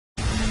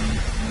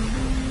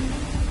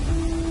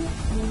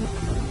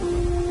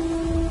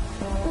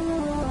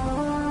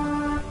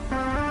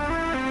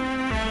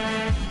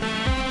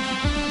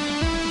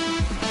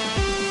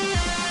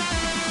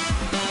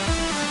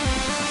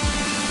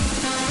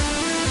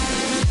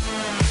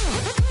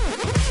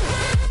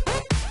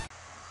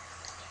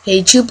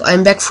Hey YouTube,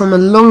 I'm back from a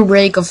long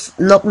break of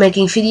not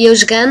making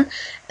videos again,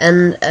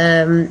 and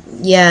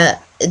yeah,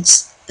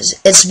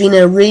 it's been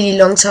a really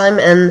long time,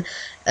 and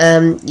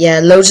yeah,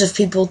 loads of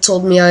people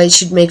told me I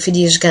should make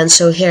videos again,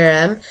 so here I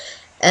am.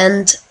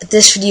 And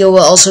this video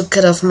will also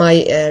cut off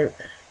my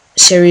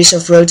series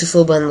of Road to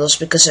Full bundles,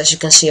 because as you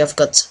can see I've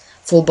got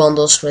full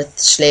bundles with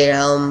Slayer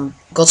Helm,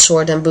 God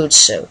Sword and Boots,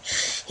 so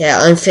yeah,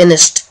 I'm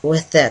finished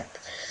with that.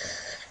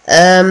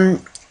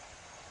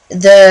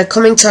 The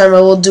coming time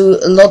I will do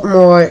a lot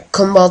more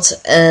combat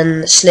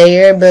and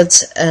Slayer, but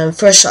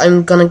first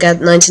I'm gonna get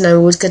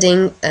 99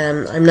 woodcutting.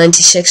 I'm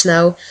 96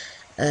 now,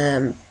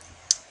 and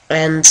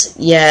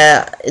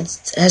yeah,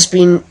 it has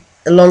been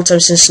a long time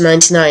since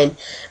 99.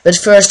 But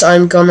first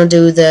I'm gonna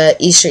do the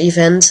Easter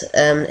event.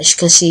 As you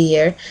can see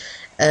here,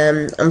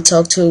 I'm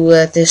talking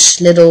to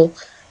this little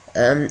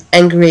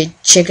angry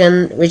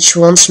chicken which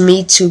wants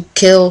me to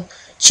kill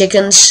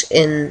chickens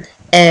in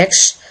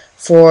eggs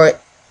for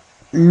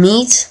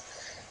meat.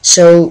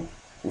 So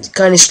it's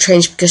kind of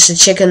strange because the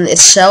chicken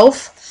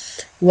itself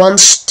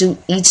wants to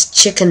eat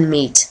chicken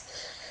meat.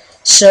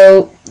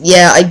 So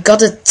yeah, I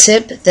got a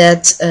tip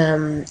that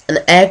an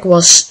egg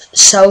was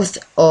south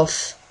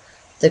of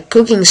the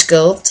cooking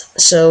guild,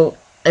 so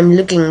I'm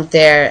looking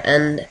there,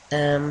 and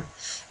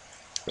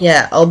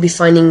yeah, I'll be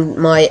finding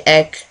my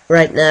egg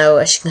right now,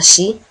 as you can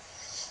see.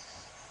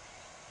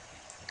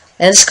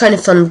 And it's kind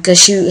of fun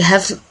because you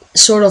have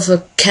sort of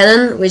a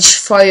cannon which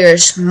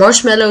fires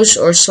marshmallows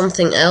or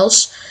something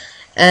else,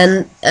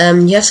 and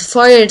you have to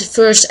fire it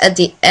first at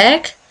the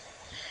egg,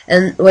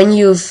 and when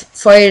you've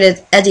fired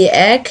it at the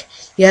egg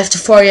you have to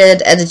fire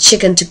it at the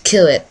chicken to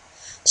kill it.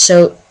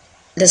 So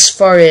let's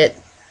fire it,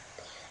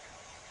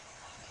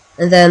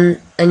 and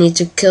then I need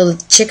to kill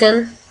the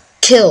chicken,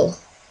 kill,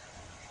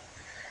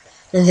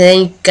 and then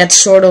you get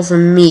sort of a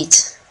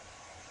meat.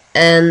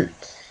 And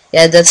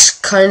yeah, that's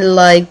kind of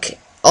like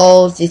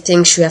all the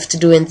things you have to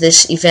do in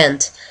this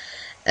event,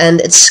 and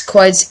it's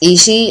quite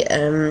easy.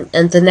 And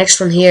the next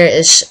one here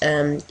is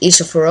East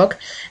of Rock,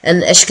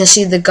 and as you can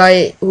see, the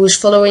guy who's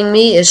following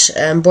me is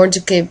Born to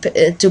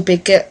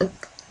PK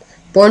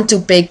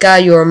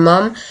Your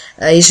Mom.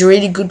 He's a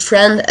really good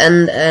friend,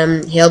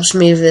 and he helps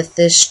me with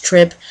this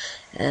trip.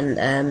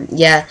 And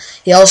yeah,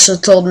 he also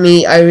told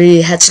me I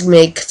really had to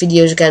make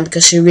videos again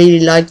because he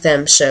really liked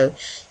them. So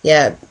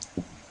yeah,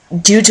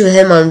 due to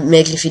him I'm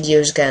making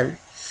videos again.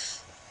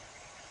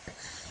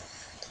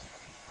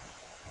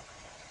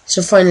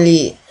 So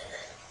finally,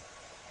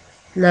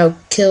 now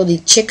kill the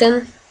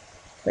chicken.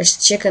 Where's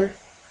the chicken?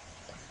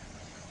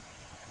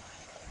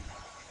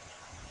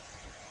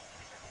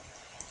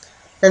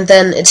 And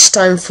then it's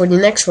time for the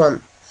next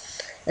one.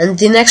 And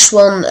the next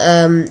one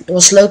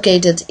was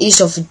located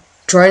east of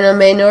Drina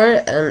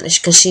Manor, as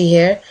you can see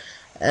here.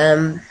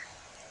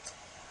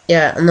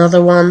 Yeah,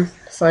 another one,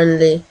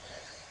 finally.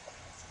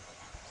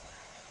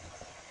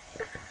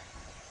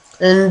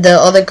 And the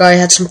other guy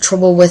had some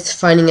trouble with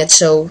finding it,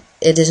 so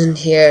it isn't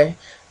here,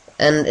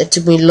 and it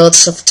took me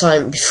lots of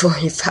time before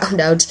he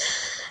found out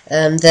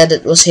that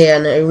it was here,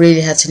 and I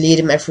really had to lead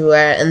him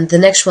everywhere. And the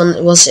next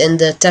one was in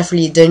the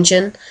Tavily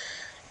dungeon.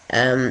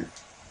 I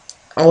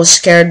was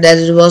scared that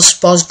it was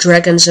past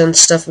dragons and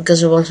stuff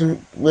because I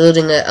wasn't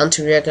wielding an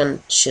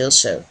anti-dragon shield,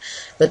 so,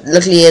 but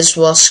luckily it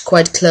was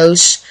quite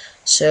close,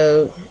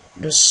 so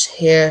it was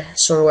here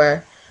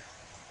somewhere.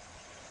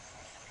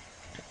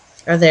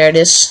 Oh, there it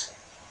is.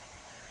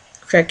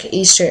 Crack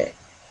Easter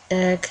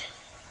egg.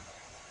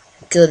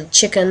 Kill the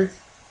chicken.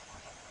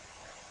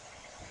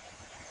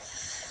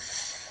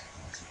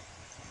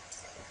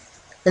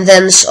 And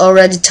then it's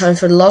already time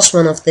for the last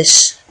one of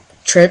this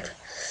trip.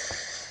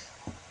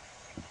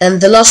 And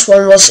the last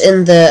one was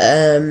in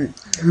the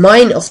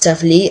mine of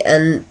Tavily,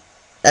 and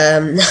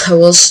I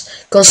was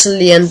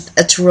constantly at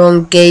the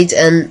wrong gate,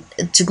 and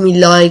it took me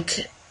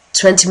like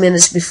 20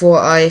 minutes before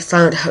I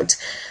found out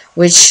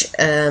which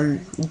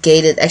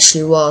gate it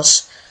actually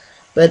was.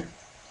 But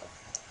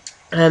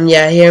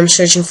yeah, here I'm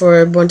searching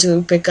for Born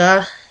to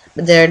PK,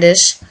 but there it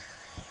is.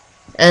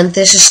 And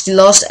this is the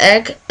last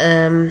egg.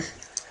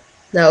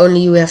 Now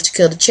only you have to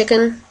kill the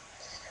chicken.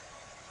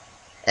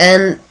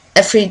 And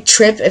every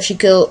trip, if you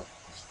kill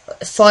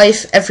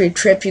 5 every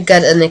trip, you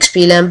get an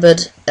XP lamp,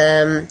 but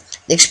the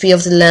XP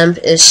of the lamp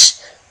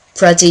is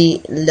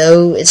pretty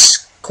low.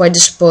 It's quite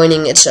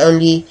disappointing. It's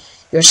only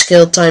your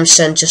skill times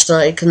 10, just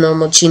like a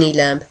normal genie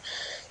lamp.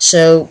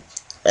 So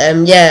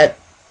yeah,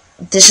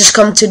 this has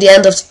come to the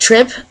end of the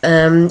trip.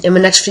 In my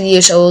next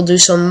videos I will do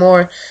some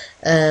more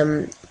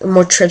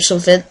trips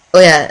of it.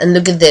 Oh yeah, and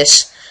look at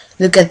this.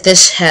 Look at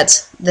this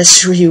hat.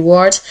 That's the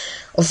reward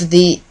of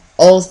the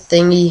old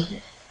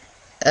thingy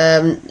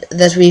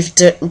that we've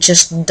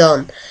just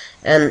done.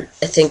 And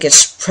I think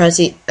it's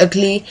pretty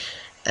ugly.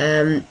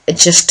 It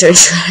just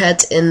turns your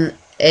head in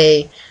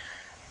a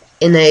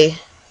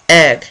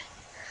egg.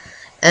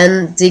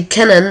 And the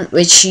cannon,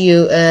 which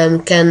you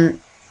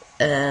can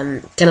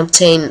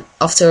obtain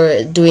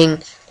after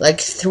doing like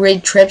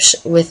 3 trips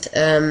with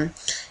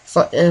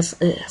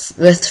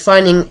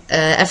finding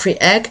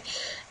every egg,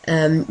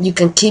 you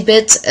can keep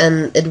it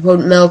and it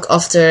won't milk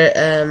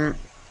after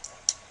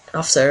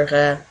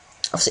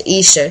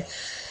Easter.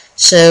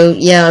 So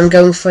yeah, I'm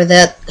going for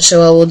that.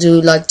 So I will do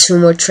like 2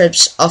 more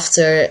trips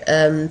after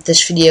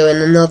this video, and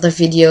another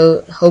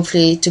video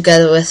hopefully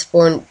together with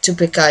Born to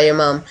Pika Your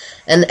Mom.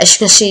 And as you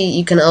can see,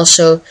 you can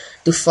also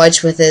do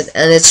fights with it,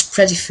 and it's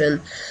pretty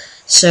fun.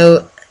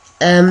 So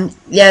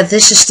yeah,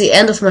 this is the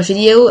end of my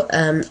video.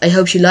 I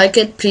hope you like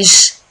it.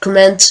 Please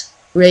comment,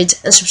 rate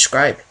and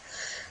subscribe.